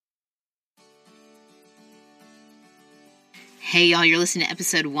Hey, y'all, you're listening to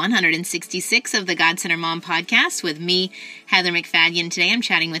episode 166 of the God Center Mom podcast with me, Heather MacFadyen. Today I'm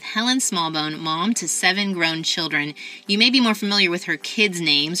chatting with Helen Smallbone, mom to 7 grown children. You may be more familiar with her kids'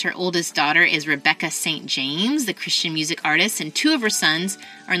 names. Her oldest daughter is Rebecca St. James, the Christian music artist, and 2 of her sons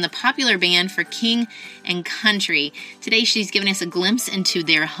are in the popular band for King and Country. Today she's giving us a glimpse into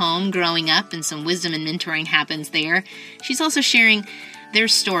their home growing up, and some wisdom and mentoring happens there. She's also sharing their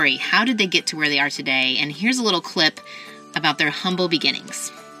story. How did they get to where they are today? And here's a little clip about their humble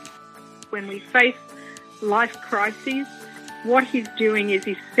beginnings. When we face life crises, what he's doing is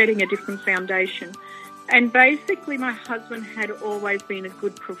he's setting a different foundation. And basically my husband had always been a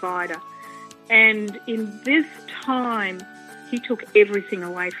good provider. And in this time, he took everything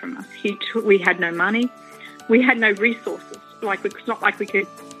away from us. We had no money. We had no resources. It's not like we could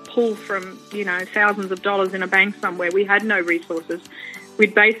pull from, thousands of dollars in a bank somewhere. We had no resources.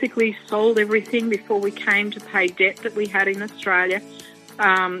 We'd basically sold everything before we came to pay debt that we had in Australia.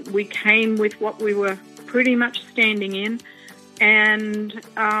 We came with what we were pretty much standing in. And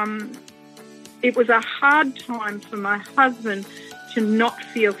it was a hard time for my husband to not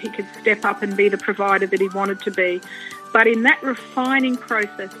feel he could step up and be the provider that he wanted to be. But in that refining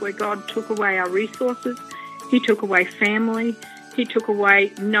process where God took away our resources, he took away family, he took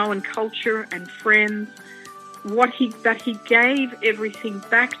away known culture and friends, that he gave everything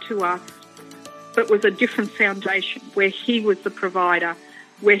back to us, but was a different foundation where he was the provider,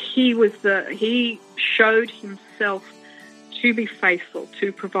 where he showed himself to be faithful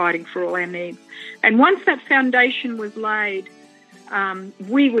to providing for all our needs. And once that foundation was laid,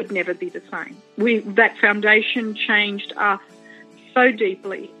 we would never be the same. That foundation changed us so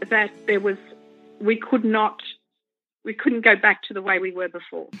deeply that we couldn't go back to the way we were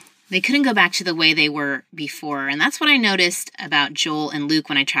before. They couldn't go back to the way they were before. And that's what I noticed about Joel and Luke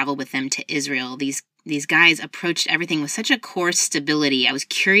when I traveled with them to Israel. These guys approached everything with such a core stability. I was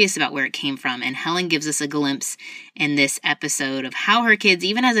curious about where it came from. And Helen gives us a glimpse in this episode of how her kids,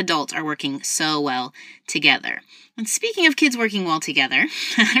 even as adults, are working so well together. And speaking of kids working well together,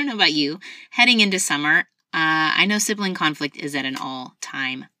 I don't know about you, heading into summer, I know sibling conflict is at an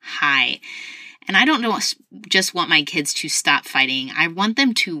all-time high. And I don't just want my kids to stop fighting. I want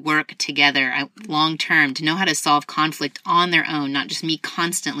them to work together long term, to know how to solve conflict on their own, not just me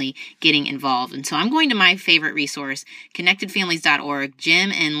constantly getting involved. And so I'm going to my favorite resource, connectedfamilies.org,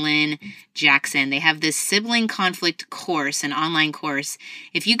 Jim and Lynn Jackson. They have this sibling conflict course, an online course.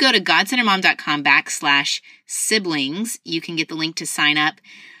 If you go to godcentermom.com/siblings, you can get the link to sign up.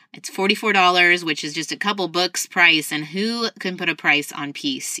 It's $44, which is just a couple books price, and who can put a price on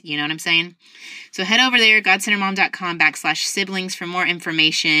peace? You know what I'm saying? So head over there, godcentermom.com/siblings for more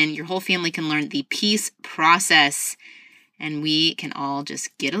information. Your whole family can learn the peace process, and we can all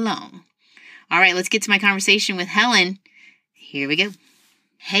just get along. All right, let's get to my conversation with Helen. Here we go.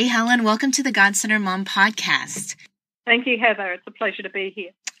 Hey, Helen, welcome to the God Center Mom podcast. Thank you, Heather. It's a pleasure to be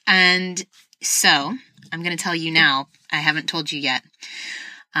here. And so I'm going to tell you now. I haven't told you yet.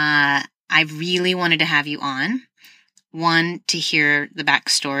 I really wanted to have you on. 1, to hear the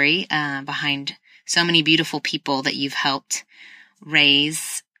backstory behind so many beautiful people that you've helped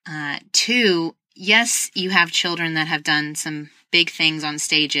raise. 2, yes, you have children that have done some big things on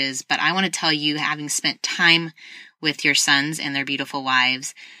stages, but I want to tell you, having spent time with your sons and their beautiful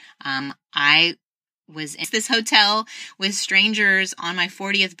wives, I was in this hotel with strangers on my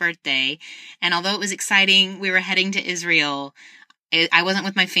 40th birthday, and although it was exciting, we were heading to Israel. I wasn't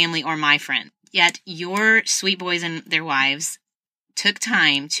with my family or my friend. Yet your sweet boys and their wives took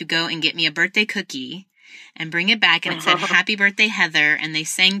time to go and get me a birthday cookie and bring it back. And it said, "Happy birthday, Heather." And they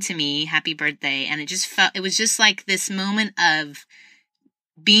sang to me, "Happy birthday." And it was just like this moment of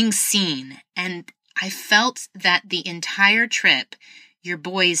being seen. And I felt that the entire trip, your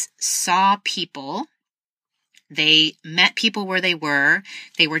boys saw people. They met people where they were.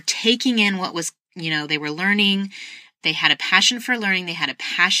 They were taking in what was, they were learning. They had a passion for learning. They had a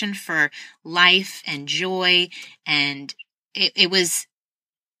passion for life and joy. And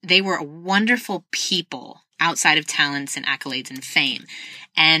they were wonderful people outside of talents and accolades and fame.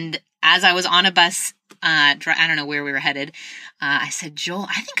 And as I was on a bus, I don't know where we were headed, I said, "Joel,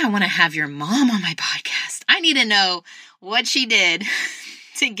 I think I want to have your mom on my podcast. I need to know what she did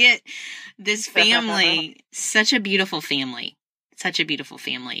to get this family, such a beautiful family.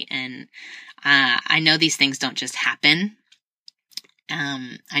 And I know these things don't just happen.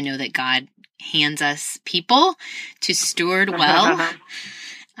 I know that God hands us people to steward well.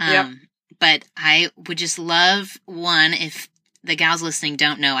 Yep. But I would just love, if the gals listening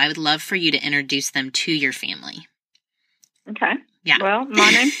don't know, I would love for you to introduce them to your family. Okay. Yeah. Well,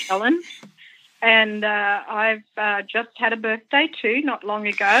 my name's Helen. And I've just had a birthday too, not long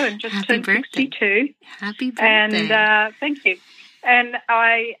ago, and just turned 62. Happy birthday. And thank you. And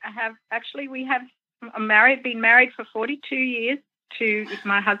we have been married for 42 years to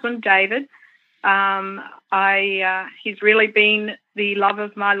my husband, David. He's really been the love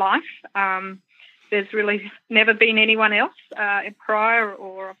of my life. There's really never been anyone else prior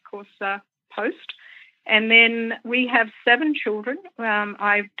or, of course, post. And then we have 7 children.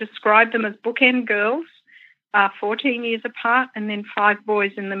 I describe them as bookend girls, 14 years apart, and then 5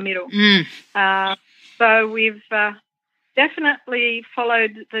 boys in the middle. So we've definitely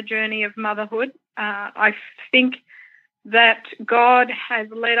followed the journey of motherhood. I think that God has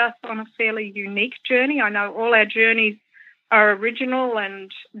led us on a fairly unique journey. I know all our journeys are original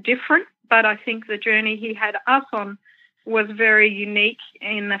and different, but I think the journey he had us on was very unique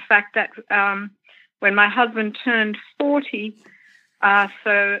in the fact that when my husband turned 40,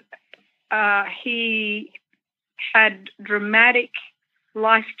 he had dramatic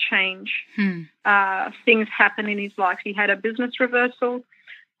life change. Things happen in his life. He had a business reversal.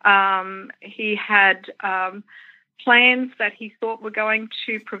 He had plans that he thought were going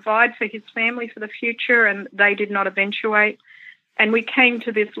to provide for his family for the future, and they did not eventuate. And we came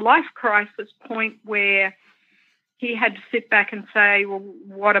to this life crisis point where he had to sit back and say, well,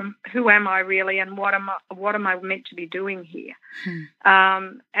 who am I really, and what am I meant to be doing here?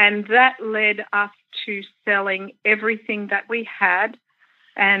 And that led us to selling everything that we had,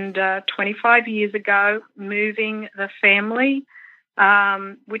 and 25 years ago, moving the family,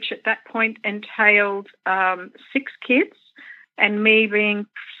 which at that point entailed 6 kids, and me being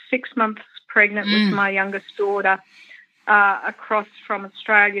 6 months pregnant with my youngest daughter, across from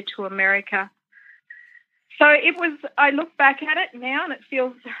Australia to America. So it was, I look back at it now and it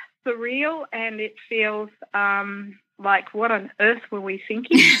feels surreal, and it feels like, what on earth were we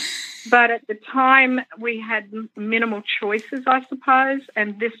thinking? But at the time we had minimal choices, I suppose,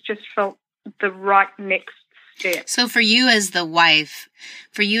 and this just felt the right next step. So for you as the wife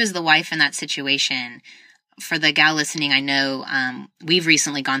in that situation, for the gal listening, I know we've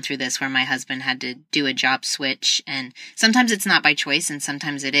recently gone through this where my husband had to do a job switch, and sometimes it's not by choice and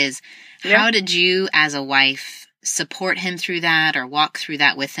sometimes it is. Yeah. How did you as a wife support him through that, or walk through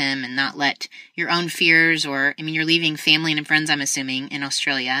that with him, and not let your own fears, or, I mean, you're leaving family and friends, I'm assuming, in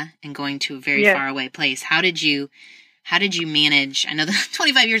Australia and going to a very far away place. How did you manage? I know that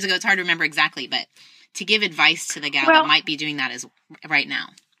 25 years ago, it's hard to remember exactly, but to give advice to the gal that might be doing that as right now.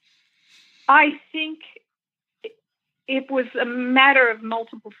 I think it was a matter of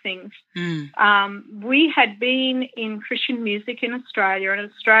multiple things. We had been in Christian music in Australia, and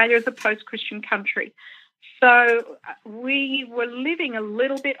Australia is a post-Christian country. So we were living a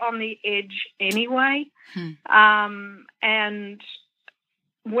little bit on the edge anyway. And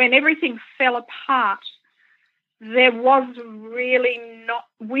when everything fell apart, there was really not,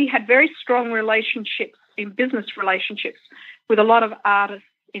 we had very strong relationships, in business relationships, with a lot of artists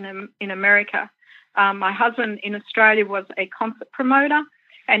in America. My husband in Australia was a concert promoter,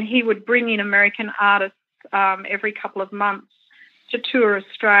 and he would bring in American artists every couple of months to tour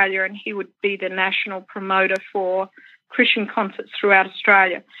Australia, and he would be the national promoter for Christian concerts throughout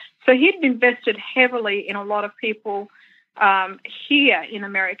Australia. So he'd invested heavily in a lot of people here in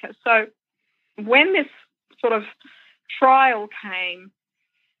America. So when this sort of trial came,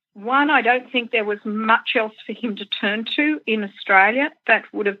 one, I don't think there was much else for him to turn to in Australia that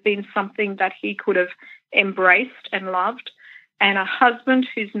would have been something that he could have embraced and loved. And a husband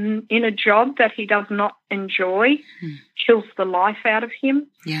who's in a job that he does not enjoy kills the life out of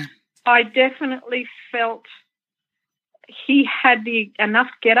him. Yeah, I definitely felt he had enough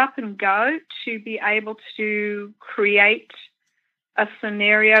get up and go to be able to create a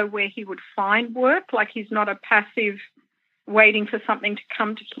scenario where he would find work. Like, he's not a passive waiting for something to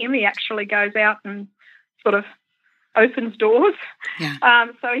come to him. He actually goes out and sort of opens doors. Yeah.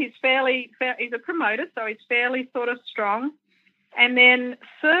 So he's a promoter, so he's fairly sort of strong. And then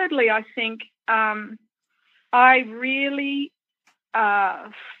thirdly, I think I really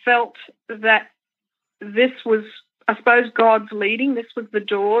felt that this was, I suppose, God's leading. This was the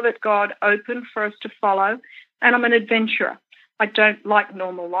door that God opened for us to follow. And I'm an adventurer. I don't like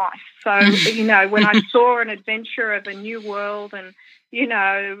normal life. So, when I saw an adventure of a new world and,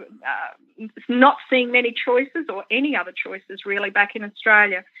 not seeing many choices or any other choices really back in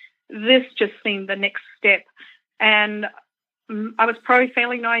Australia, this just seemed the next step. And I was probably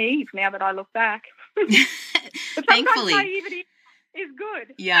fairly naive now that I look back. But Thankfully. Naivety is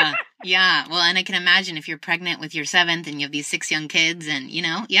good. Yeah. Well, and I can imagine if you're pregnant with your 7th and you have these 6 young kids and,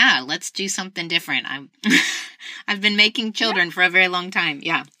 let's do something different. I've been making children for a very long time.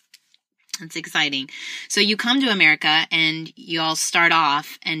 Yeah. That's exciting. So you come to America and you all start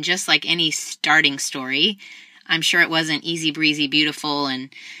off, and just like any starting story, I'm sure it wasn't easy breezy, beautiful, and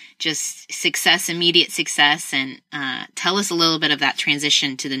just success, immediate success. And tell us a little bit of that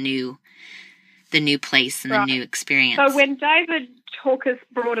transition to the new place and the new experience. So when David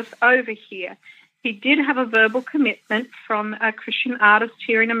brought us over here, he did have a verbal commitment from a Christian artist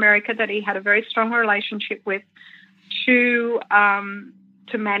here in America that he had a very strong relationship with to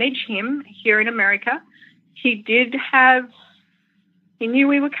manage him here in America. He knew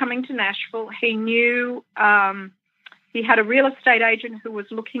we were coming to Nashville. He knew he had a real estate agent who was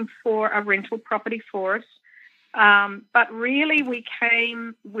looking for a rental property for us. But really we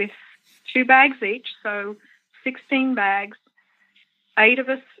came with 2 bags each, so 16 bags, 8 of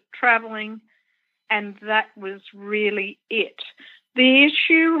us traveling, and that was really it. The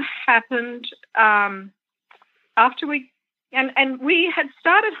issue happened after we had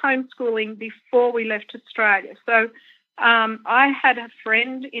started homeschooling before we left Australia. So I had a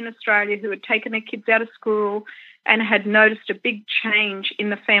friend in Australia who had taken their kids out of school and had noticed a big change in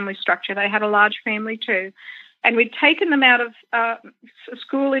the family structure. They had a large family too. And we'd taken them out of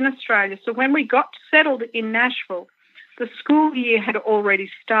school in Australia. So when we got settled in Nashville, the school year had already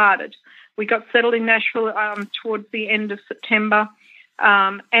started. We got settled in Nashville towards the end of September.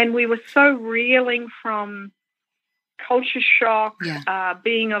 And we were so reeling from culture shock,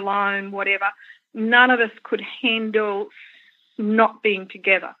 being alone, whatever. None of us could handle not being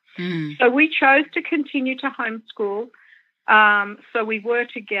together. So we chose to continue to homeschool. So we were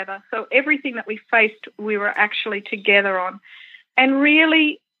together. So everything that we faced, we were actually together on. And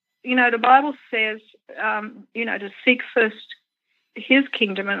really, the Bible says, to seek first his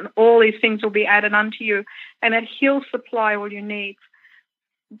kingdom and all these things will be added unto you, and that he'll supply all your needs.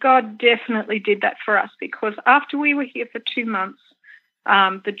 God definitely did that for us, because after we were here for 2 months,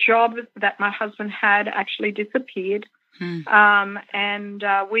 the job that my husband had actually disappeared, and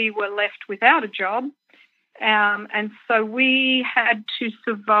we were left without a job. And so we had to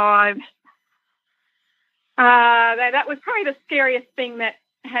survive. That was probably the scariest thing that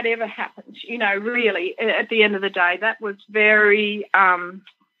had ever happened, really, at the end of the day. That was very,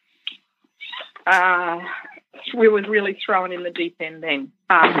 we were really thrown in the deep end then.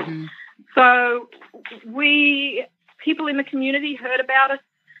 So people in the community heard about us,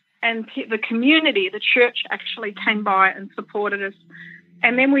 and the church actually came by and supported us.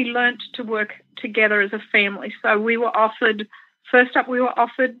 And then we learnt to work together as a family. So we were offered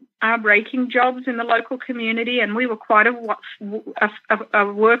raking jobs in the local community, and we were quite a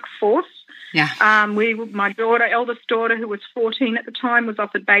workforce. Yeah. My eldest daughter, who was 14 at the time, was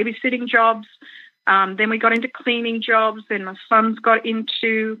offered babysitting jobs. Then we got into cleaning jobs. Then my sons got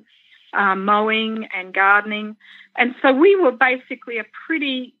into mowing and gardening. And so we were basically a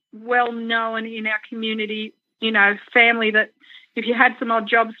pretty well-known in our community, family that if you had some odd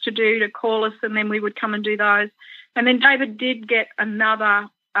jobs to do, to call us, and then we would come and do those. And then David did get another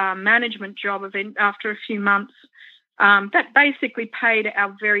management job after a few months that basically paid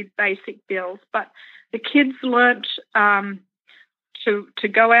our very basic bills. But the kids learnt to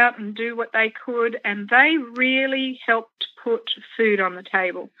go out and do what they could, and they really helped put food on the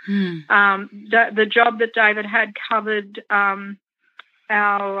table. The job that David had covered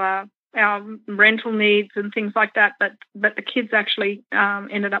our rental needs and things like that, but the kids actually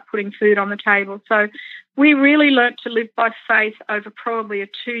ended up putting food on the table. So we really learnt to live by faith over probably a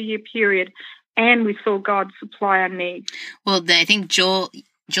 2-year period, and we saw God supply our needs. Well, I think Joel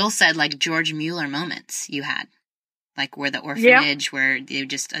said, like, George Mueller moments you had, like where the orphanage, where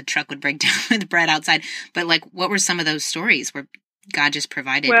a truck would break down with bread outside. But like, what were some of those stories where God just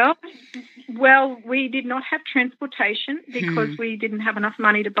provided? Well, we did not have transportation because we didn't have enough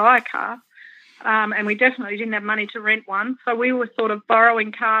money to buy a car, and we definitely didn't have money to rent one. So we were sort of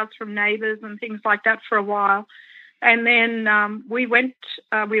borrowing cars from neighbours and things like that for a while. And then we were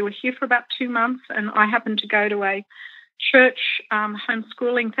here for about 2 months, and I happened to go to a church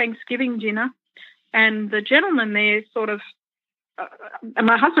homeschooling Thanksgiving dinner, and the gentleman there and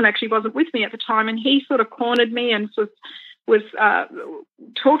my husband actually wasn't with me at the time, and he sort of cornered me and was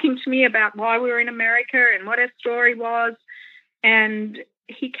talking to me about why we were in America and what our story was. And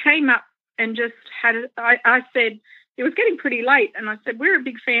he came up and just I said, it was getting pretty late, and I said, we're a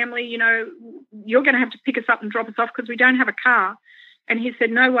big family, you're going to have to pick us up and drop us off because we don't have a car. And he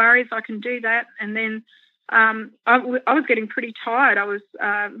said, no worries, I can do that. And then I was getting pretty tired. I was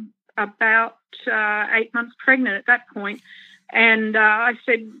about 8 months pregnant at that point. And I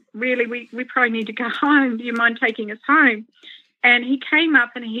said, really, we probably need to go home. Do you mind taking us home? And he came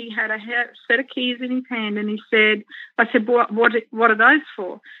up and he had a set of keys in his hand, and I said, what are those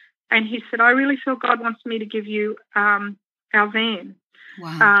for? and he said, I really feel God wants me to give you our van.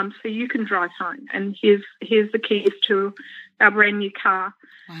 Wow. So you can drive home, and here's the keys to our brand new car.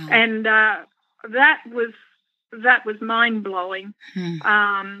 Wow. And that was mind blowing.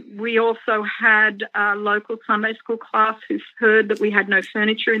 We also had a local Sunday school class who heard that we had no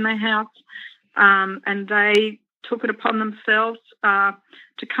furniture in their house, and they took it upon themselves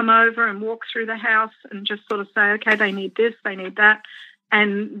to come over and walk through the house and just sort of say, okay, they need this, they need that.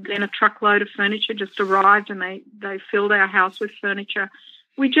 And then a truckload of furniture just arrived, and they filled our house with furniture.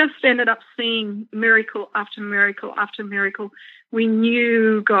 We just ended up seeing miracle after miracle after miracle. We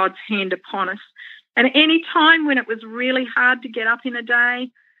knew God's hand upon us. And any time when it was really hard to get up in a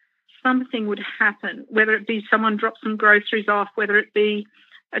day, something would happen, whether it be someone dropped some groceries off, whether it be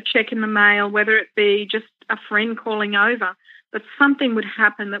a check in the mail, whether it be just a friend calling over, but something would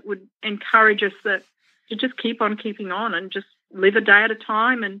happen that would encourage us to just keep on keeping on and just live a day at a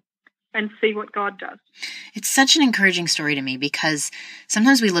time and see what God does. It's such an encouraging story to me, because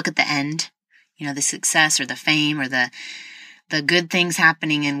sometimes we look at the end, the success or the fame or the good things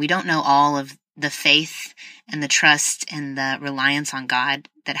happening, and we don't know all of the faith and the trust and the reliance on God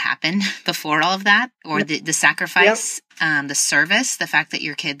that happened before all of that, or the sacrifice, the service, the fact that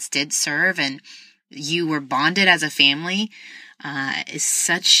your kids did serve and you were bonded as a family is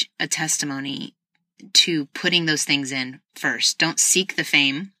such a testimony to putting those things in first. Don't seek the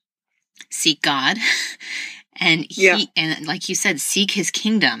fame, seek God. And and like you said, seek his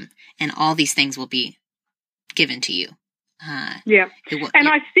kingdom, and all these things will be given to you. I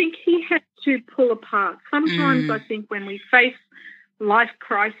think he had to pull apart. Sometimes I think when we face life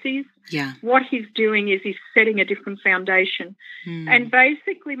crises, what he's doing is he's setting a different foundation. And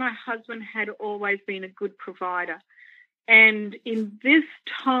basically my husband had always been a good provider. And in this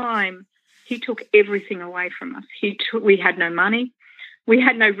time, he took everything away from us. We had no money. We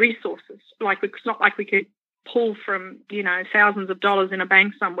had no resources. It's not like we could pull from, thousands of dollars in a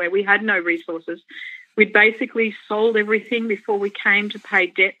bank somewhere. We had no resources. We'd basically sold everything before we came to pay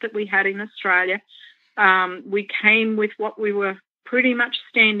debt that we had in Australia. We came with what we were pretty much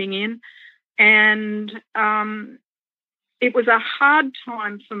standing in. And it was a hard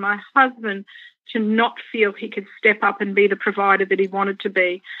time for my husband to not feel he could step up and be the provider that he wanted to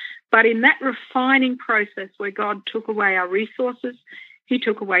be. But in that refining process where God took away our resources, he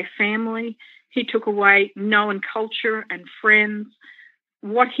took away family, he took away known culture and friends,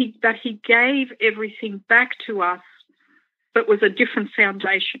 that he gave everything back to us, but was a different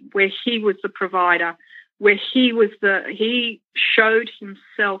foundation where he was the provider, where he showed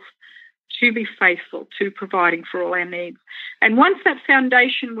himself to be faithful to providing for all our needs. And once that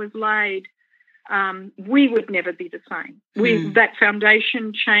foundation was laid, we would never be the same. That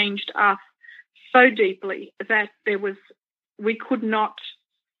foundation changed us so deeply that we couldn't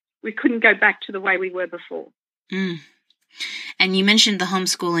go back to the way we were before. And you mentioned the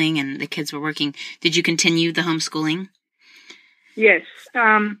homeschooling and the kids were working. Did you continue the homeschooling? Yes.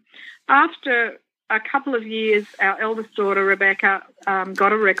 After a couple of years, our eldest daughter, Rebecca,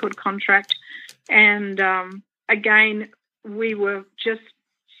 got a record contract. And again, we were just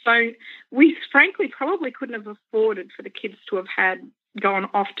we frankly probably couldn't have afforded for the kids to have gone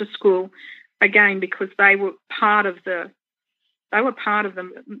off to school again, because they were part of the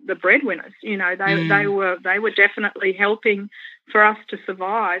breadwinners. They were definitely helping for us to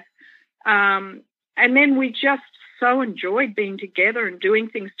survive. And then we just so enjoyed being together and doing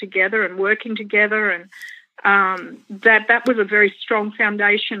things together and working together, and that was a very strong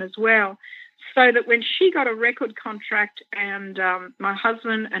foundation as well. So that when she got a record contract and my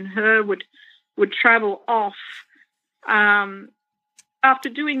husband and her would travel off, after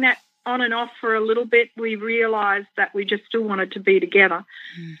doing that on and off for a little bit, we realized that we just still wanted to be together.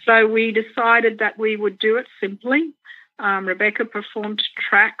 So we decided that we would do it simply. Rebecca performed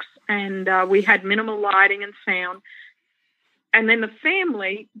tracks, and we had minimal lighting and sound. And then the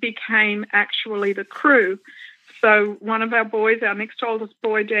family became actually the crew. So one of our boys, our next oldest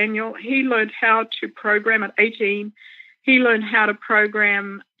boy, Daniel, he learned how to program at 18. He learned how to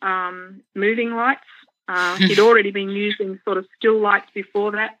program moving lights. He'd already been using sort of still lights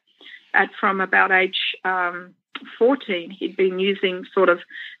before that. From about age 14, he'd been using sort of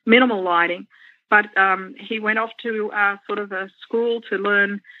minimal lighting. But he went off to sort of a school to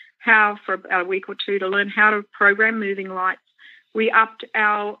learn how, for about a week or two, to learn how to program moving lights. We upped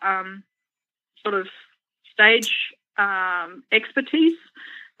our sort of stage expertise.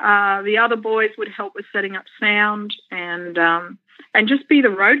 The other boys would help with setting up sound and just be the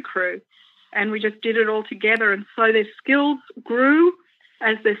road crew. And we just did it all together. And so their skills grew.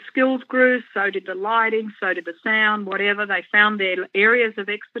 as their skills grew, so did the lighting, so did the sound, whatever. They found their areas of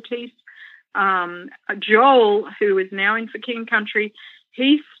expertise. Joel, who is now in for King Country,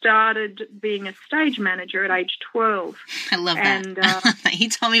 he started being a stage manager at age 12. I love that. And he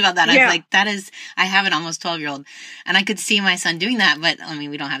told me about that. Yeah. I was like, I have an almost 12-year-old, and I could see my son doing that, but I mean,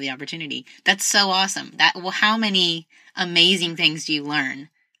 we don't have the opportunity. That's so awesome. How many amazing things do you learn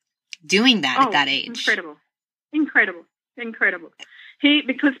doing that at that age? Incredible.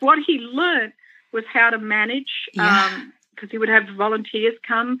 Because what he learned was how to manage, because he would have volunteers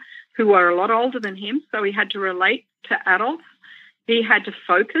come who were a lot older than him, so he had to relate to adults. He had to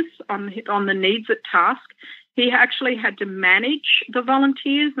focus on the needs at task. He actually had to manage the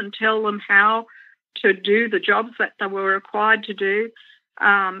volunteers and tell them how to do the jobs that they were required to do.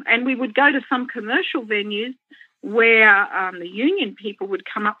 And we would go to some commercial venues where the union people would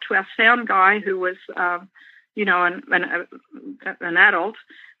come up to our sound guy, who was, an adult,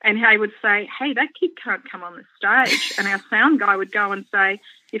 and he would say, "Hey, that kid can't come on the stage." And our sound guy would go and say,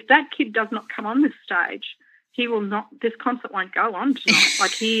 "If that kid does not come on this stage, he will not. This concert won't go on tonight.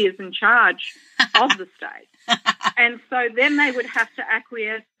 Like, he is in charge of the stage." And so then they would have to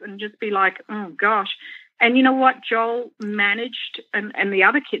acquiesce and just be like, "Oh gosh." And you know what? Joel managed, and the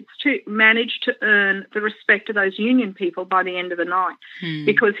other kids too, managed to earn the respect of those union people by the end of the night,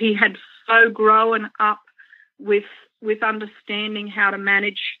 because he had so grown up with understanding how to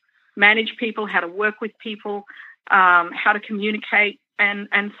manage people, how to work with people, how to communicate,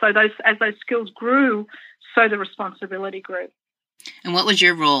 and so as those skills grew, so the responsibility grew. And what was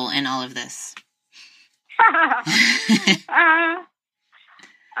your role in all of this?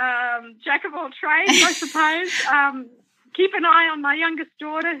 Jack of all trades, I suppose. Keep an eye on my youngest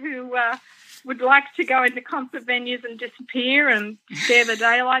daughter, who would like to go into concert venues and disappear and scare the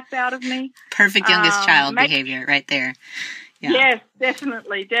daylights out of me. Perfect youngest child behavior right there. Yeah. Yes,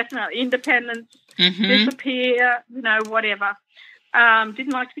 definitely. Independence, disappear, whatever.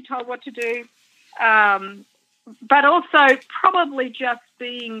 Didn't like to be told what to do. But also probably just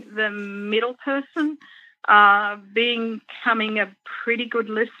being the middle person, becoming a pretty good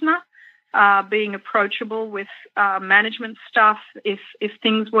listener, being approachable with management stuff if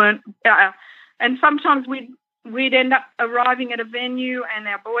things weren't. And sometimes we'd end up arriving at a venue, and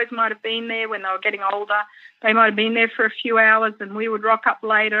our boys might have been there when they were getting older. They might have been there for a few hours, and we would rock up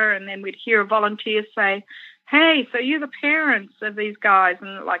later, and then we'd hear a volunteer say, "Hey, so you're the parents of these guys?" And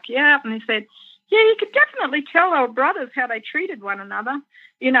they're like, "Yeah." And they said, "Yeah, you could definitely tell our brothers how they treated one another."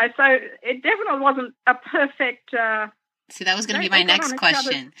 So it definitely wasn't a perfect... See, that was going to be my next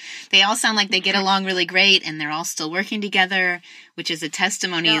question. They all sound like they get along really great, and they're all still working together, which is a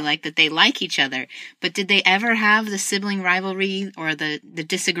testimony that they like each other. But did they ever have the sibling rivalry or the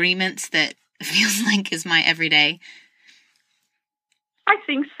disagreements that feels like is my everyday? I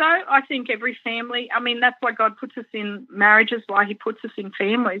think so. I think every family, that's why God puts us in marriages, why he puts us in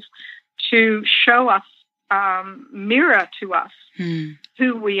families, to show us, mirror to us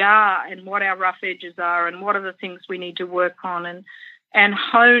who we are and what our rough edges are and what are the things we need to work on, and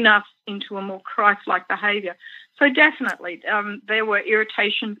hone us into a more Christ-like behaviour. So definitely there were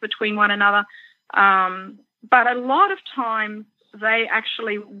irritations between one another, but a lot of times they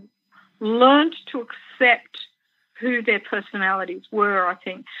actually learned to accept who their personalities were, I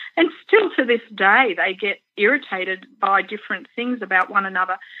think. And still to this day they get irritated by different things about one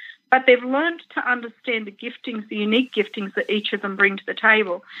another. But they've learned to understand the giftings, the unique giftings that each of them bring to the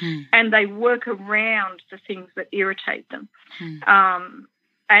table, and they work around the things that irritate them. And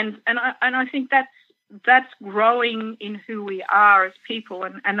I think that's growing in who we are as people,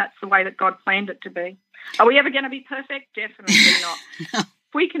 and that's the way that God planned it to be. Are we ever going to be perfect? Definitely not. No.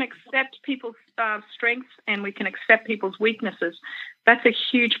 If we can accept people's strengths and we can accept people's weaknesses, that's a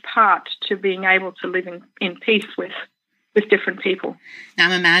huge part to being able to live in peace with different people. Now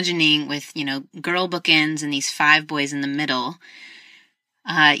I'm imagining with, girl bookends and these 5 boys in the middle,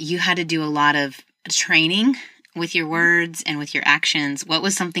 you had to do a lot of training with your words and with your actions. What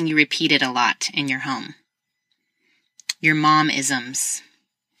was something you repeated a lot in your home? Your mom-isms.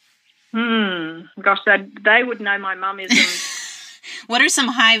 Gosh, they would know my mom-isms. What are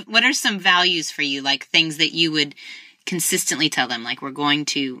some values for you, like things that you would consistently tell them, like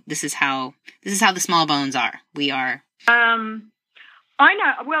this is how the Smallbones are. We are. I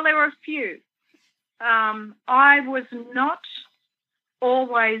know. Well, there were a few. I was not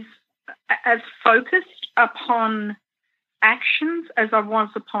always as focused upon actions as I was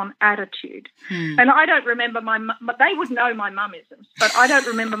upon attitude. And I don't remember but they would know my mum-isms, but I don't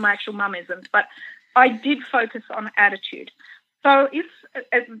remember my actual mum-isms, but I did focus on attitude. So if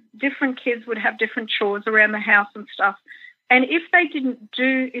different kids would have different chores around the house and stuff, And if they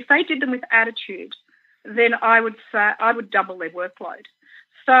did them with attitude, then I would double their workload.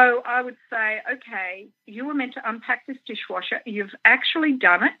 So I would say, okay, you were meant to unpack this dishwasher. You've actually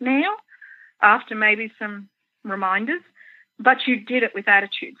done it now after maybe some reminders, but you did it with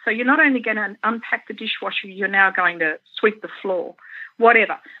attitude. So you're not only going to unpack the dishwasher, you're now going to sweep the floor,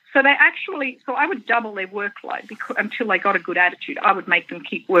 whatever. So I would double their workload until they got a good attitude. I would make them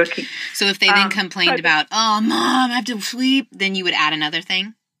keep working. So if they then complained about, oh, Mom, I have to sweep, then you would add another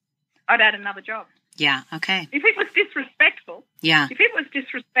thing? I'd add another job. Yeah, okay. If it was disrespectful,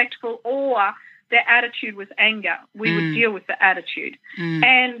 or their attitude was anger, we would deal with the attitude.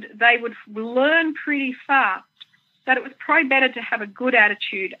 And they would learn pretty fast that it was probably better to have a good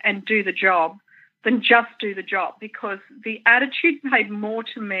attitude and do the job than just do the job, because the attitude paid more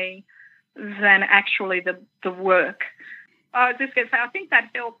to me than actually the work. I was just going to say, I think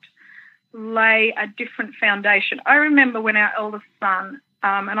that helped lay a different foundation. I remember when our eldest son,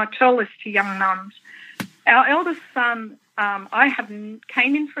 and I tell this to young mums, our eldest son,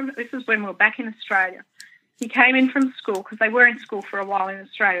 came in from, this is when we were back in Australia. He came in from school, because they were in school for a while in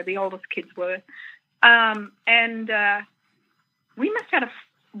Australia, the oldest kids were.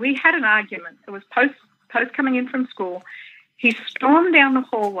 We had an argument. It was post coming in from school. He stormed down the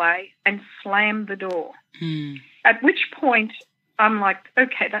hallway and slammed the door. At which point I'm like,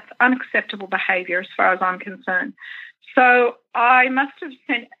 okay, that's unacceptable behaviour as far as I'm concerned. So I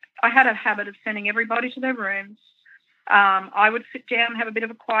had a habit of sending everybody to their rooms. I would sit down and have a bit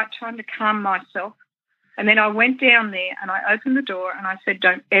of a quiet time to calm myself. And then I went down there and I opened the door and I said,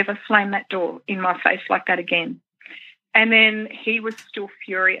 don't ever slam that door in my face like that again. And then he was still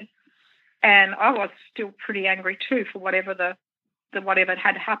furious. And I was still pretty angry too for whatever whatever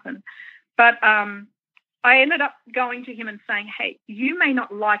had happened. But I ended up going to him and saying, hey, you may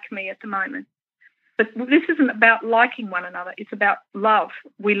not like me at the moment, but this isn't about liking one another. It's about love.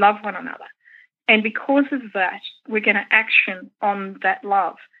 We love one another. And because of that, we're going to action on that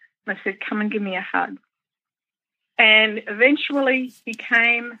love. And I said, come and give me a hug. And eventually he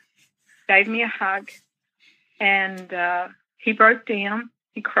came, gave me a hug, and he broke down.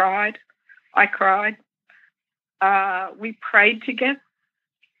 He cried. I cried. We prayed together.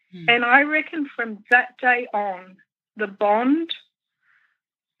 And I reckon from that day on, the bond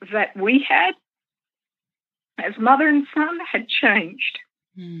that we had as mother and son had changed.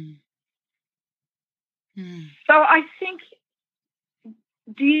 So I think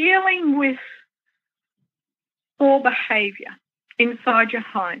dealing with poor behaviour inside your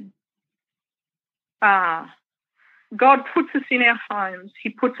home, God puts us in our homes. He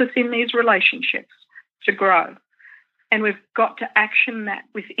puts us in these relationships to grow. And we've got to action that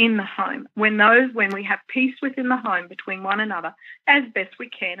within the home. When we have peace within the home between one another, as best we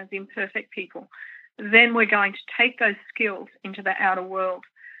can as imperfect people, then we're going to take those skills into the outer world.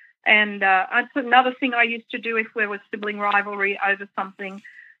 And that's another thing I used to do if there was sibling rivalry over something.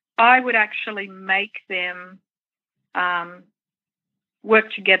 I would actually make them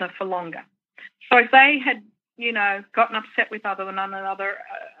work together for longer. So if they had, gotten upset with one another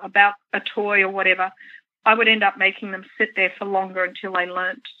about a toy or whatever, I would end up making them sit there for longer until they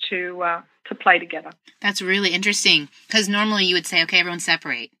learnt to play together. That's really interesting, because normally you would say, okay, everyone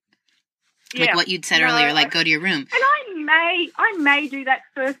separate. Yeah. Like what you'd said earlier, like go to your room. And I may do that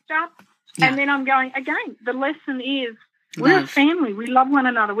first up, and then I'm going, again, the lesson is we're a family. We love one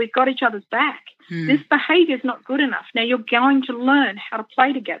another. We've got each other's back. This behaviour is not good enough. Now you're going to learn how to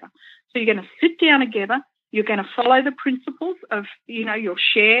play together. So you're going to sit down together. You're going to follow the principles of, you'll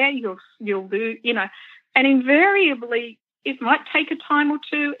share, you'll do, and invariably it might take a time or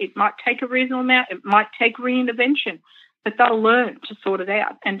two. It might take a reasonable amount. It might take reintervention, but they'll learn to sort it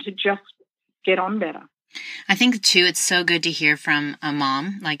out and to just get on better. I think, too, it's so good to hear from a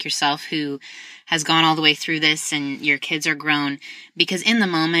mom like yourself who has gone all the way through this and your kids are grown, because in the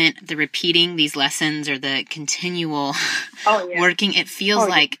moment, the repeating these lessons or the continual working, it feels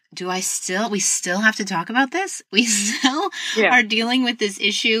like, we still have to talk about this? We still are dealing with this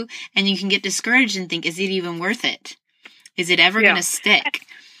issue, and you can get discouraged and think, is it even worth it? Is it ever going to stick?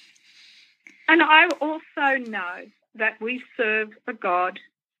 And I also know that we serve a God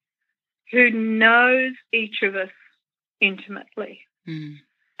who knows each of us intimately.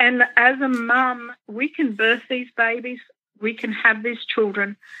 And as a mum, we can birth these babies, we can have these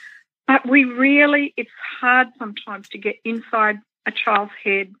children, but it's hard sometimes to get inside a child's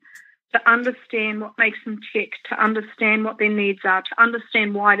head, to understand what makes them tick, to understand what their needs are, to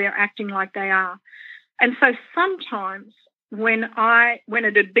understand why they're acting like they are. And so sometimes when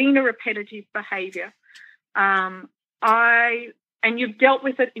it had been a repetitive behaviour, and you've dealt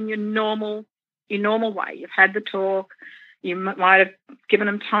with it in your normal way. You've had the talk, You might have given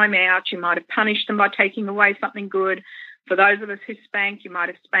them time out. You might have punished them by taking away something good. For those of us who spank, you might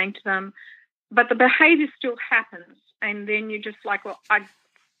have spanked them. But the behaviour still happens. And then you're just like, well,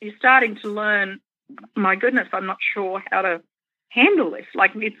 you're starting to learn, my goodness, I'm not sure how to handle this.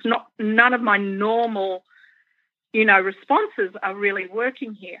 Like, it's not, none of my normal, responses are really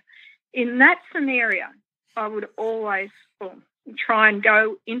working here. In that scenario, I would always try and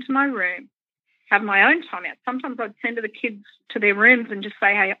go into my room, have my own time out. Sometimes I'd send the kids to their rooms and just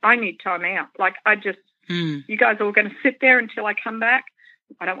say, hey, I need time out. Like, you guys are all going to sit there until I come back.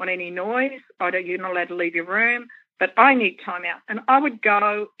 I don't want any noise. You're not allowed to leave your room, but I need time out. And I would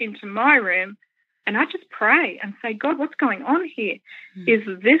go into my room and I just pray and say, God, what's going on here? Is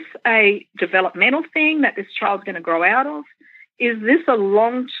this a developmental thing that this child's going to grow out of? Is this a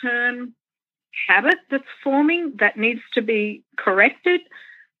long-term habit that's forming that needs to be corrected?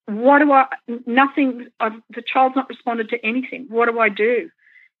 The child's not responded to anything. What do I do?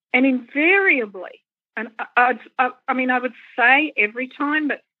 And invariably, and I would say every time,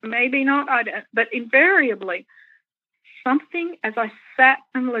 but maybe not, but invariably, something, as I sat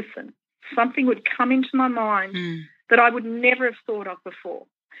and listened, something would come into my mind that I would never have thought of before.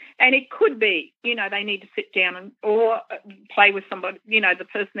 And it could be, they need to sit down or play with somebody, the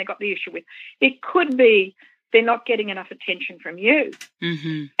person they got the issue with. It could be they're not getting enough attention from you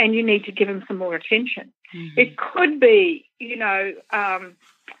and you need to give them some more attention. It could be,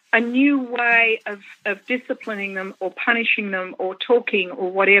 a new way of disciplining them or punishing them or talking or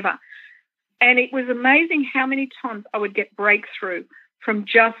whatever. And it was amazing how many times I would get breakthrough from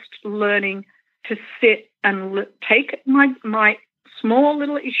just learning to sit and take my small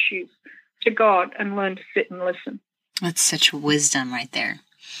little issues to God and learn to sit and listen. That's such wisdom right there.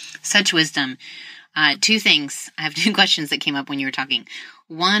 Such wisdom. Two things. I have two questions that came up when you were talking.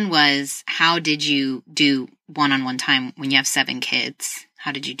 One was, how did you do one-on-one time when you have 7 kids?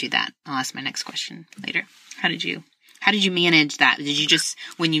 How did you do that? I'll ask my next question later. How did you manage that? Did you just,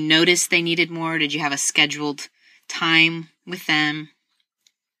 when you noticed they needed more, did you have a scheduled time with them?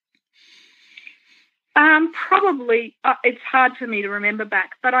 Probably. It's hard for me to remember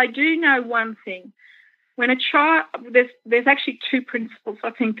back, but I do know one thing. When a child, there's actually 2 principles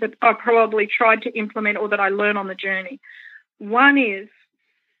I think that I probably tried to implement or that I learned on the journey. One is,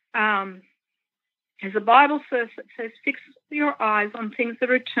 as the Bible says, it says, fix your eyes on things that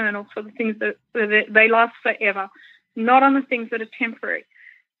are eternal, for the things that they last forever, not on the things that are temporary.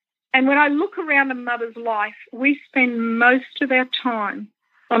 And when I look around a mother's life, we spend most of our time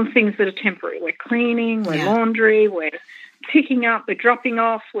on things that are temporary. We're cleaning, we're laundry, we're picking up, we're dropping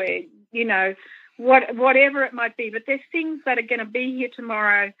off, we're, whatever it might be. But there's things that are going to be here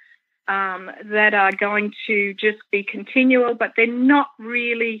tomorrow that are going to just be continual, but they're not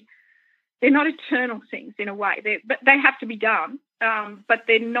eternal things in a way. But they have to be done, but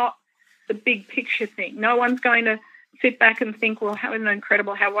they're not the big picture thing. No one's going to sit back and think, well, how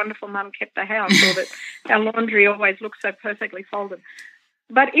wonderful Mum kept the house, or that our laundry always looks so perfectly folded.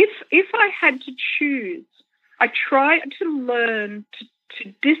 But if I had to choose, I try to learn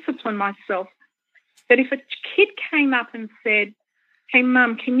to discipline myself that if a kid came up and said, hey,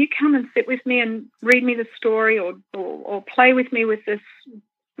 Mum, can you come and sit with me and read me the story or play with me with this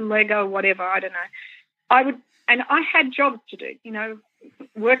Lego, whatever, I don't know. I would, and I had jobs to do,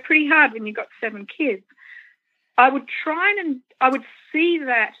 work pretty hard when you got 7 kids. I would try and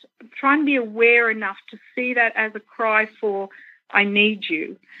be aware enough to see that as a cry for, I need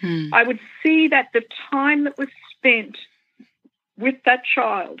you. I would see that the time that was spent with that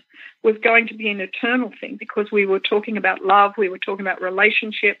child was going to be an eternal thing, because we were talking about love, we were talking about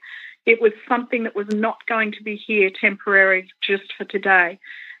relationship. It was something that was not going to be here temporary just for today.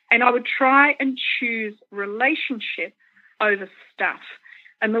 And I would try and choose relationship over stuff.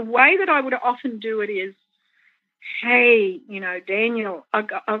 And the way that I would often do it is, hey, Daniel,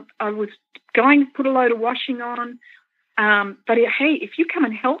 I was going to put a load of washing on, but hey, if you come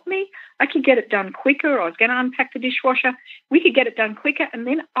and help me, I could get it done quicker. I was going to unpack the dishwasher. We could get it done quicker, and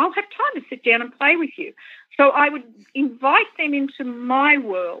then I'll have time to sit down and play with you. So I would invite them into my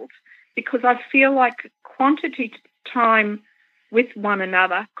world, because I feel like quantity time with one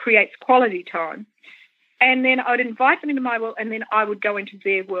another creates quality time. And then I would invite them into my world, and then I would go into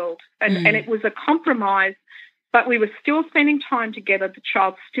their world. And it was a compromise, but we were still spending time together. The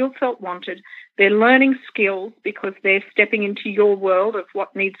child still felt wanted. They're learning skills because they're stepping into your world of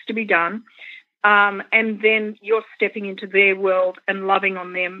what needs to be done. And then you're stepping into their world and loving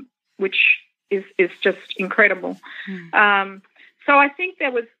on them, which is just incredible. So I think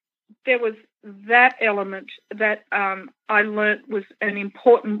there was that element that I learnt was an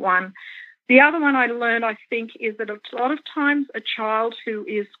important one. The other one I learned, I think, is that a lot of times a child who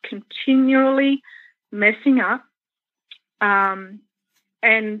is continually messing up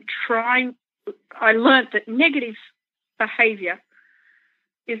and trying, I learned that negative behavior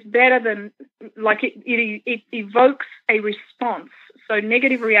is better than, like, it evokes a response. So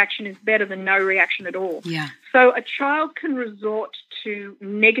negative reaction is better than no reaction at all. Yeah. So a child can resort to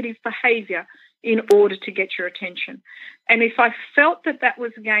negative behavior in order to get your attention. And if I felt that that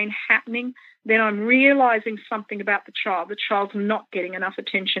was again happening, then I'm realizing something about the child. The child's not getting enough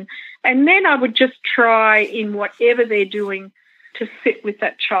attention. And then I would just try in whatever they're doing to sit with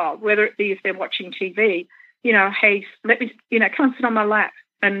that child, whether it be if they're watching TV, hey, let me, come and sit on my lap.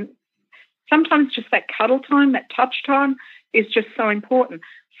 And sometimes just that cuddle time, that touch time is just so important.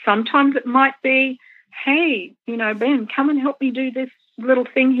 Sometimes it might be, hey, Ben, come and help me do this little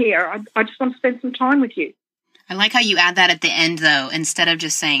thing here. I just want to spend some time with you. I like how you add that at the end, though, instead of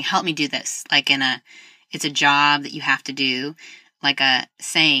just saying, help me do this, like it's a job that you have to do, like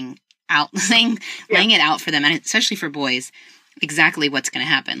laying it out for them, and especially for boys, exactly what's going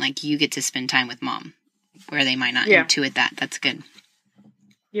to happen. Like, you get to spend time with mom where they might not intuit that. That's good.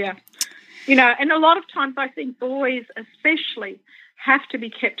 Yeah. And a lot of times I think boys especially have to be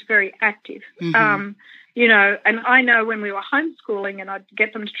kept very active. Mm-hmm. And I know when we were homeschooling and I'd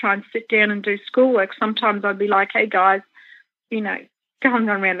get them to try and sit down and do schoolwork, sometimes I'd be like, hey, guys, go and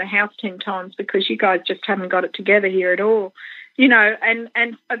run around the house 10 times because you guys just haven't got it together here at all. And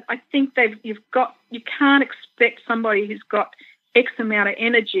I think you can't expect somebody who's got X amount of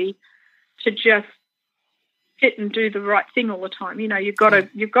energy to just sit and do the right thing all the time. You've got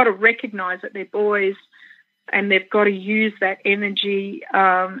to recognize that they're boys and they've got to use that energy.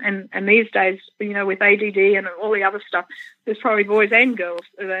 And these days, with ADD and all the other stuff, there's probably boys and girls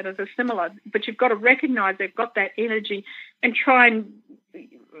that are similar. But you've got to recognize they've got that energy and try and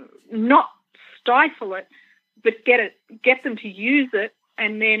not stifle it, but get them to use it,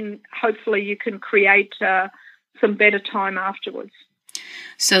 and then hopefully you can create some better time afterwards.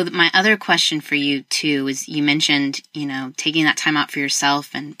 So my other question for you, too, is you mentioned, taking that time out for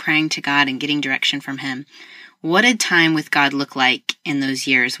yourself and praying to God and getting direction from Him. What did time with God look like in those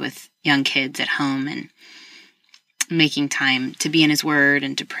years with young kids at home and making time to be in His Word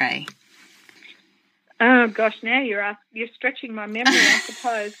and to pray? Oh, gosh, now you're stretching my memory, I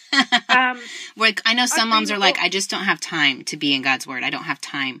suppose. I know some moms are like, I just don't have time to be in God's Word. I don't have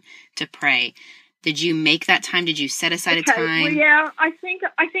time to pray. Did you make that time? Did you set aside a time? Well, yeah, I think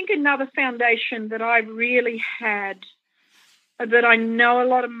another foundation that I really had, that I know a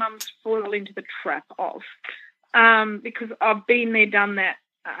lot of mums fall into the trap of, because I've been there, done that,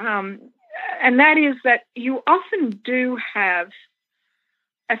 and that is that you often do have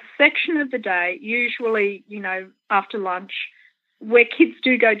a section of the day, usually, after lunch, where kids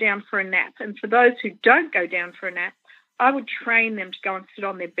do go down for a nap. And for those who don't go down for a nap, I would train them to go and sit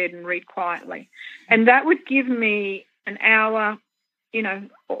on their bed and read quietly. And that would give me an hour,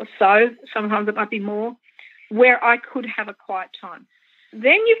 or so, sometimes it might be more, where I could have a quiet time.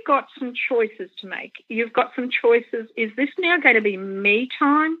 Then you've got some choices to make. You've got some choices. Is this now going to be me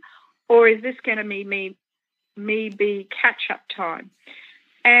time, or is this going to be me be catch-up time?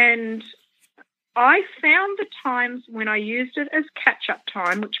 And I found the times when I used it as catch-up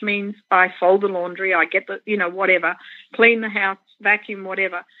time, which means I fold the laundry, I get the, whatever, clean the house, vacuum,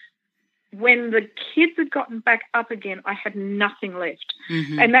 whatever. When the kids had gotten back up again, I had nothing left.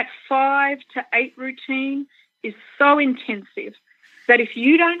 Mm-hmm. And that 5 to 8 routine is so intensive that if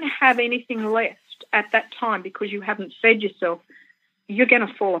you don't have anything left at that time because you haven't fed yourself, you're going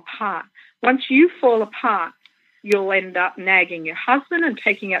to fall apart. Once you fall apart, you'll end up nagging your husband and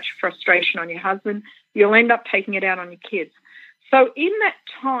taking out your frustration on your husband. You'll end up taking it out on your kids. So in that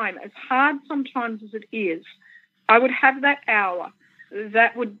time, as hard sometimes as it is, I would have that hour.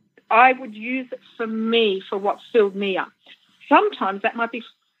 I would use it for me, for what filled me up. Sometimes that might be,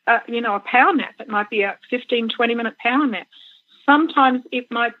 a power nap. It might be a 15, 20-minute power nap. Sometimes it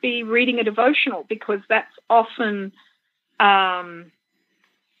might be reading a devotional, because that's often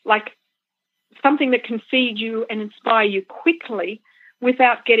like something that can feed you and inspire you quickly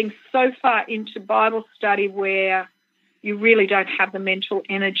without getting so far into Bible study where you really don't have the mental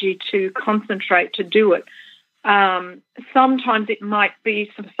energy to concentrate to do it. Sometimes it might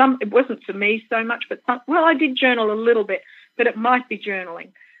be it wasn't for me so much, but I did journal a little bit, but it might be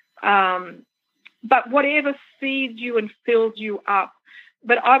journaling. But whatever feeds you and fills you up.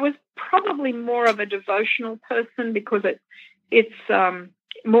 But I was probably more of a devotional person because it's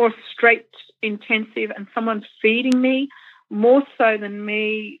more straight, intensive, and someone's feeding me more so than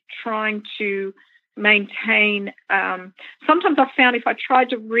me trying to maintain. Sometimes I've found if I tried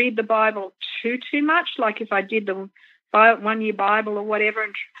to read the Bible too much, like if I did the 1 year Bible or whatever,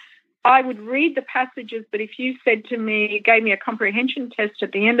 and I would read the passages, but if you said to me, gave me a comprehension test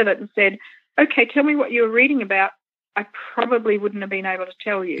at the end of it and said, okay, tell me what you were reading about, I probably wouldn't have been able to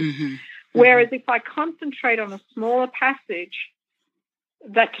tell you. Mm-hmm. Whereas if I concentrate on a smaller passage,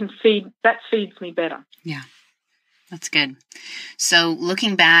 that feeds me better. Yeah, that's good. So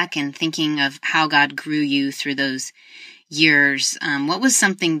looking back and thinking of how God grew you through those years, what was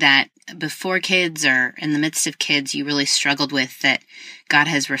something that before kids or in the midst of kids you really struggled with that God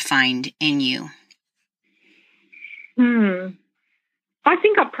has refined in you? I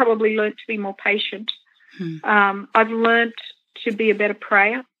think I've probably learned to be more patient. I've learned to be a better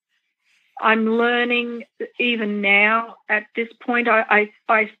prayer. I'm learning even now at this point. A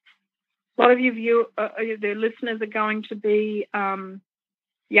lot of you, the listeners, are going to be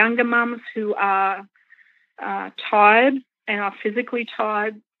younger mums who are tired and are physically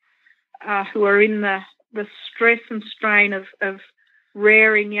tired, who are in the stress and strain of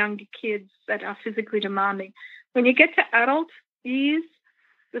rearing younger kids that are physically demanding. When you get to adult years,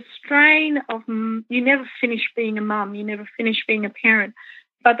 the strain of you never finish being a mum, you never finish being a parent.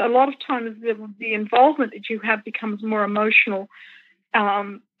 But a lot of times the involvement that you have becomes more emotional,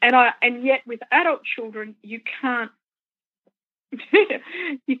 and yet with adult children you can't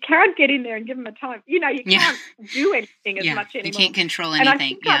you can't get in there and give them a time. You can't do anything as much anymore. You can't control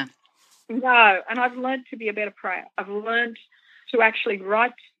anything. And I've learned to be a better prayer. I've learned to actually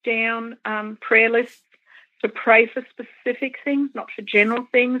write down prayer lists to pray for specific things, not for general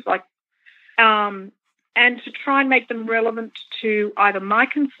things, like and to try and make them relevant to either my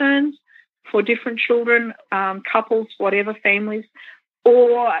concerns for different children, couples, whatever, families,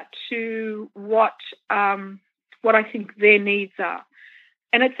 or to what I think their needs are.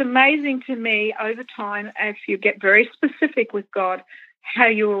 And it's amazing to me over time, if you get very specific with God, how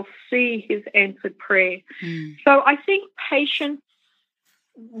you will see his answered prayer. So I think patience,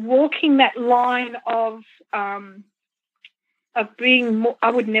 walking that line of being more, I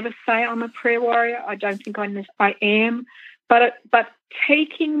would never say I'm a prayer warrior. I don't think I am. But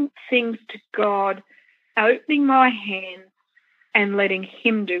taking things to God, opening my hands and letting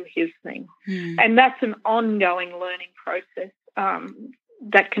him do his thing. And that's an ongoing learning process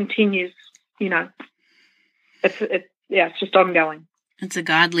that continues, it's just ongoing. It's a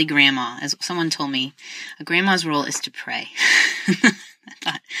godly grandma. As someone told me, a grandma's role is to pray. I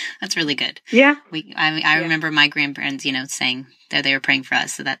thought that's really good. Yeah. I remember my grandparents, saying that they were praying for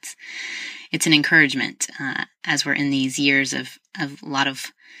us. So it's an encouragement as we're in these years of a lot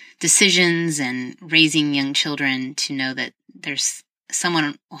of decisions and raising young children, to know that there's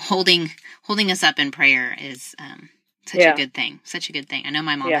someone holding us up in prayer is such a good thing. Such a good thing. I know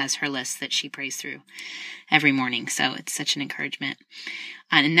my mom has her list that she prays through every morning, so it's such an encouragement.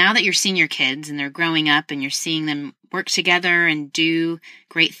 And now that you're seeing your kids and they're growing up and you're seeing them work together and do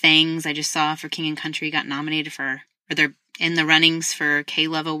great things, I just saw For King and Country got nominated or they're in the runnings for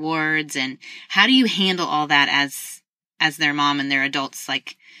K-Love Awards. And how do you handle all that as their mom and their adults?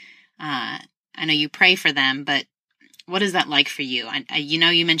 Like, I know you pray for them, but what is that like for you?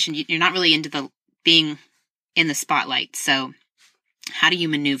 You mentioned you're not really into the being in the spotlight. So how do you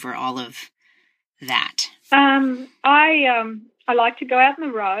maneuver all of that? I like to go out on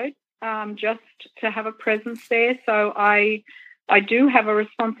the road just to have a presence there. So I do have a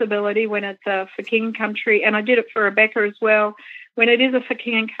responsibility when it's For King and Country, and I did it for Rebecca as well. When it is a For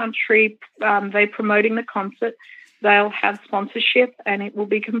King and Country, they're promoting the concert. They'll have sponsorship, and it will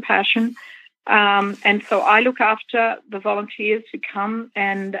be Compassion. And so I look after the volunteers who come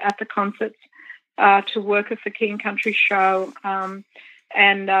and at the concerts to work a For King and Country show.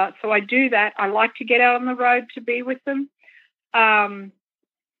 So I do that. I like to get out on the road to be with them. I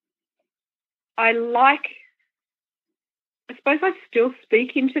suppose I still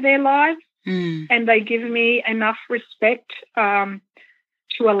speak into their lives, and they give me enough respect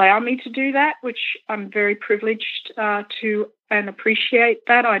to allow me to do that, which I'm very privileged to and appreciate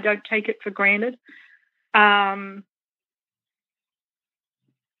that. I don't take it for granted.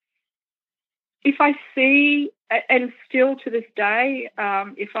 If I see, and still to this day,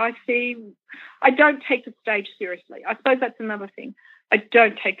 if I see, I don't take the stage seriously. I suppose that's another thing. I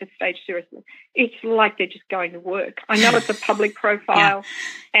don't take the stage seriously. It's like they're just going to work. I know it's a public profile,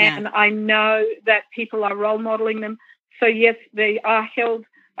 and I know that people are role modeling them. So, yes, they are held,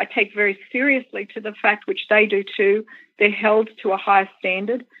 I take very seriously to the fact, which they do too, they're held to a higher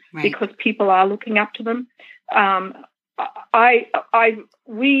standard because people are looking up to them.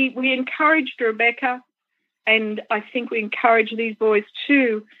 We encouraged Rebecca, and I think we encourage these boys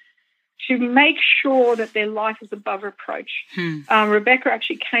too, to make sure that their life is above reproach. Rebecca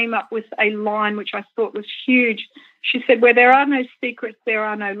actually came up with a line which I thought was huge. She said, where there are no secrets, there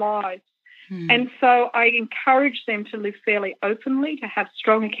are no lies. And so I encourage them to live fairly openly, to have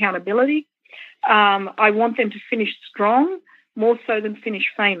strong accountability. I want them to finish strong, more so than finish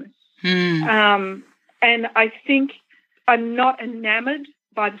famous. And I think I'm not enamored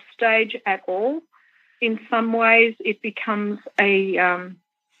by the stage at all. In some ways, it becomes a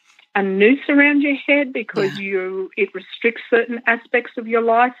noose around your head because it restricts certain aspects of your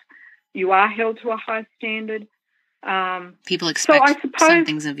life. You are held to a high standard. People expect some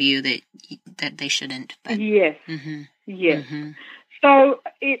things of you that they shouldn't. But. Yes, yes. So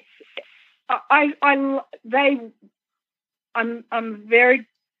it's I'm very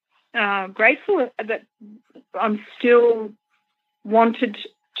grateful that I'm still wanted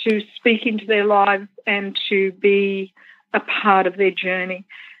to speak into their lives and to be a part of their journey.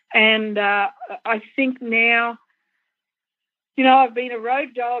 And I think now, I've been a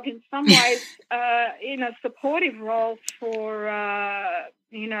road dog in some ways in a supportive role for,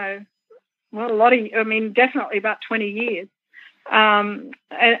 definitely about 20 years. And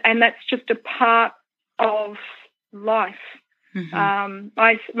that's just a part of life.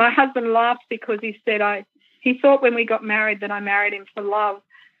 My husband laughed because he said he thought when we got married that I married him for love.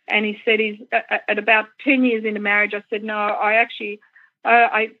 And he said he's at about 10 years into marriage. I said, no, I actually,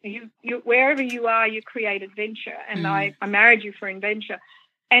 you wherever you are, you create adventure. And I married you for adventure.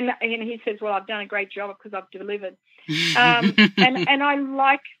 And he says, well, I've done a great job because I've delivered. And I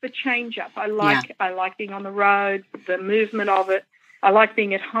like the change up. I like being on the road, the movement of it. I like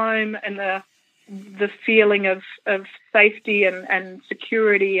being at home and the feeling of safety and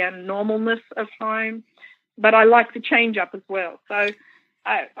security and normalness of home. But I like the change up as well. So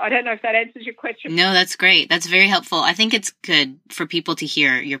I don't know if that answers your question. No, that's great. That's very helpful. I think it's good for people to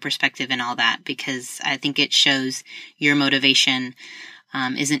hear your perspective and all that, because I think it shows your motivation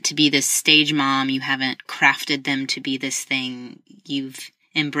isn't to be this stage mom. You haven't crafted them to be this thing. You've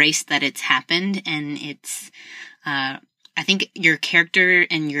embraced that it's happened, and it's, I think your character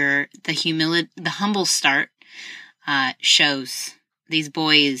and the humble start shows. These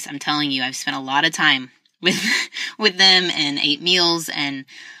boys, I'm telling you, I've spent a lot of time with them and ate meals and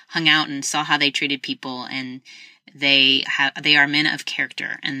hung out and saw how they treated people, and they are men of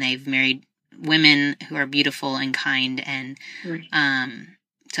character, and they've married women who are beautiful and kind, and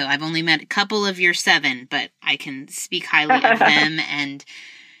so I've only met a couple of your 7, but I can speak highly of them, and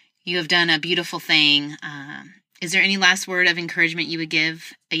you have done a beautiful thing. Is there any last word of encouragement you would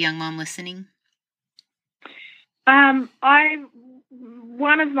give a young mom listening?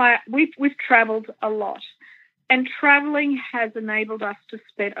 We've traveled a lot, and traveling has enabled us to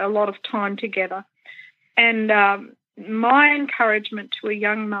spend a lot of time together. And my encouragement to a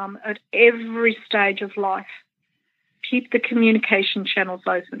young mum at every stage of life: keep the communication channels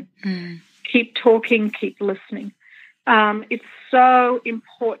open, keep talking, keep listening. It's so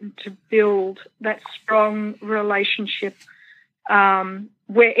important to build that strong relationship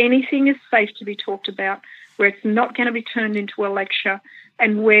where anything is safe to be talked about, where it's not going to be turned into a lecture,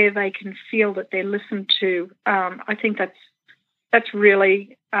 and where they can feel that they're listened to. I think that's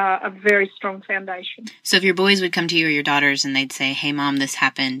really a very strong foundation. So if your boys would come to you or your daughters and they'd say, "Hey, Mom, this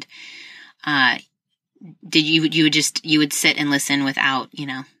happened," you would sit and listen without,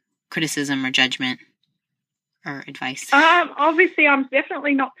 criticism or judgment or advice? Obviously, I'm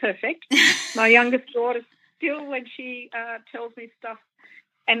definitely not perfect. My youngest daughter still, when she tells me stuff,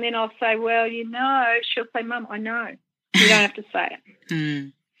 and then I'll say, well, she'll say, Mum, I know. You don't have to say it.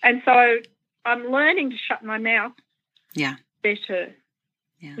 And so I'm learning to shut my mouth better.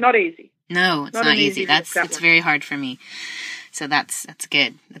 Yeah. Not easy. No, it's not easy. It's very hard for me. So that's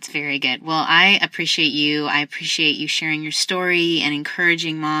good. That's very good. Well, I appreciate you. I appreciate you sharing your story and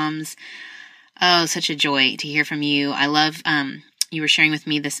encouraging moms. Oh, such a joy to hear from you. I love you were sharing with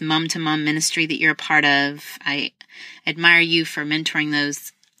me this mom-to-mom ministry that you're a part of. I admire you for mentoring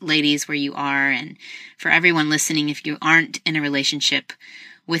those ladies where you are, and for everyone listening, if you aren't in a relationship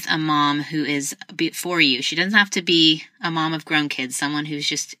with a mom who is before you, she doesn't have to be a mom of grown kids. Someone who's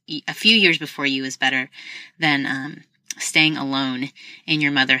just a few years before you is better than staying alone in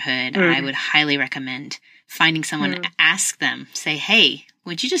your motherhood. I would highly recommend finding someone, ask them, say, hey,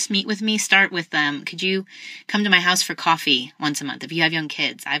 would you just meet with me? Start with could you come to my house for coffee once a month? If you have young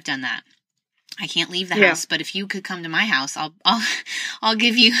kids, I've done that. I can't leave the house, but if you could come to my house, I'll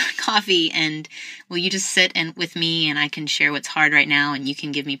give you coffee, and will you just sit with me, and I can share what's hard right now, and you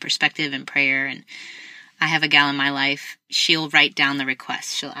can give me perspective and prayer. And I have a gal in my life, she'll write down the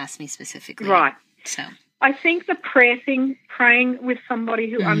request. She'll ask me specifically. Right. So I think the prayer thing, praying with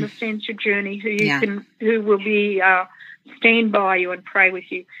somebody who understands your journey, who will be stand by you and pray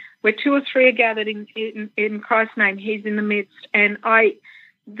with you. Where 2 or 3 are gathered in Christ's name, He's in the midst. And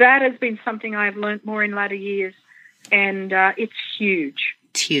that has been something I've learnt more in latter years, and it's huge.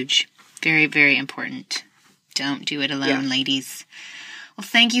 It's huge. Very, very important. Don't do it alone, ladies. Well,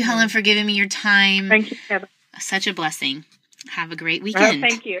 thank you, Helen, for giving me your time. Thank you, Heather. Such a blessing. Have a great weekend.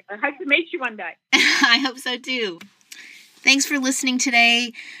 Thank you. I hope to meet you one day. I hope so, too. Thanks for listening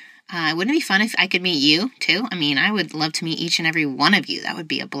today. Wouldn't it be fun if I could meet you, too? I mean, I would love to meet each and every one of you. That would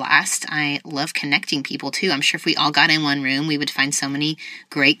be a blast. I love connecting people, too. I'm sure if we all got in one room, we would find so many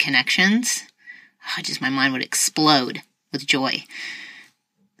great connections. My mind would explode with joy.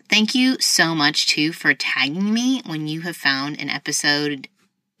 Thank you so much, too, for tagging me when you have found an episode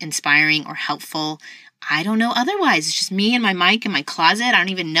inspiring or helpful. I don't know otherwise. It's just me and my mic in my closet. I don't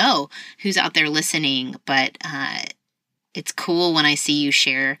even know who's out there listening, but it's cool when I see you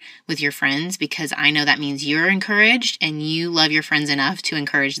share with your friends, because I know that means you're encouraged and you love your friends enough to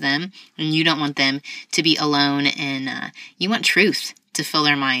encourage them, and you don't want them to be alone, and you want truth to fill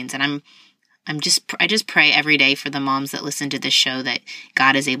their minds. And I just pray every day for the moms that listen to this show that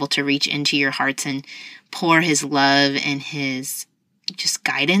God is able to reach into your hearts and pour His love and His just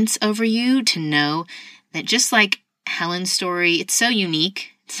guidance over you, to know that just like Helen's story, it's so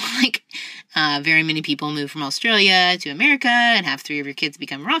unique. It's like very many people move from Australia to America and have 3 of your kids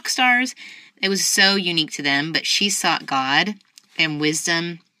become rock stars. It was so unique to them, but she sought God and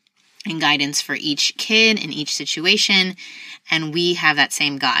wisdom and guidance for each kid in each situation. And we have that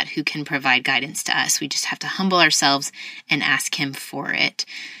same God who can provide guidance to us. We just have to humble ourselves and ask Him for it.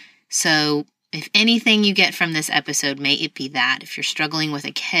 So if anything you get from this episode, may it be that. If you're struggling with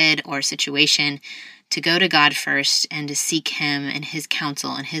a kid or a situation, to go to God first and to seek Him and His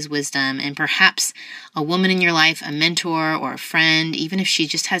counsel and His wisdom, and perhaps a woman in your life, a mentor or a friend, even if she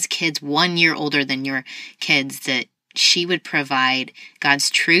just has kids 1 year older than your kids, that she would provide God's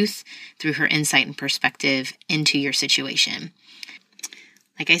truth through her insight and perspective into your situation.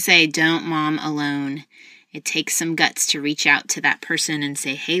 Like I say, don't mom alone. It takes some guts to reach out to that person and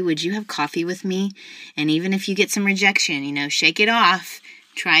say, hey, would you have coffee with me? And even if you get some rejection, shake it off,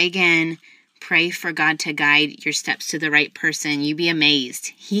 try again. Pray for God to guide your steps to the right person. You'd be amazed.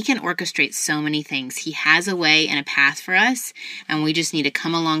 He can orchestrate so many things. He has a way and a path for us, and we just need to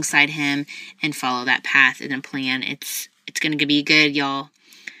come alongside Him and follow that path and a plan. It's going to be good, y'all.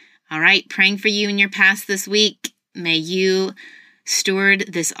 All right, praying for you in your past this week. May you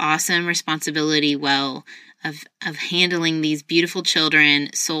steward this awesome responsibility well of handling these beautiful children,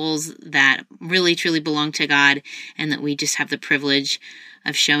 souls that really, truly belong to God, and that we just have the privilege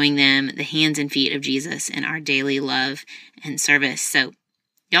of showing them the hands and feet of Jesus in our daily love and service. So,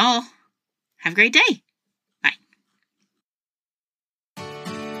 y'all, have a great day. Bye.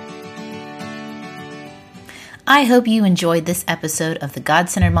 I hope you enjoyed this episode of the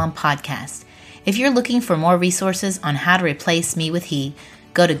God-Centered Mom podcast. If you're looking for more resources on how to replace me with he,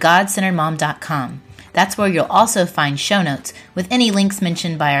 go to godcenteredmom.com. That's where you'll also find show notes with any links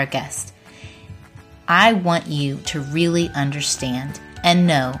mentioned by our guest. I want you to really understand and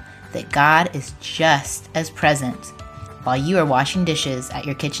know that God is just as present while you are washing dishes at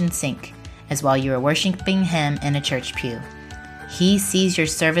your kitchen sink as while you are worshiping Him in a church pew. He sees your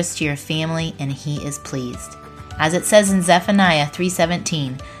service to your family and He is pleased. As it says in Zephaniah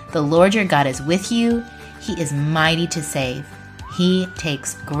 3:17, the Lord your God is with you. He is mighty to save. He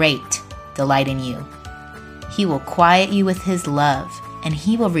takes great delight in you. He will quiet you with His love, and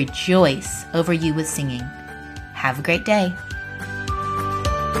He will rejoice over you with singing. Have a great day.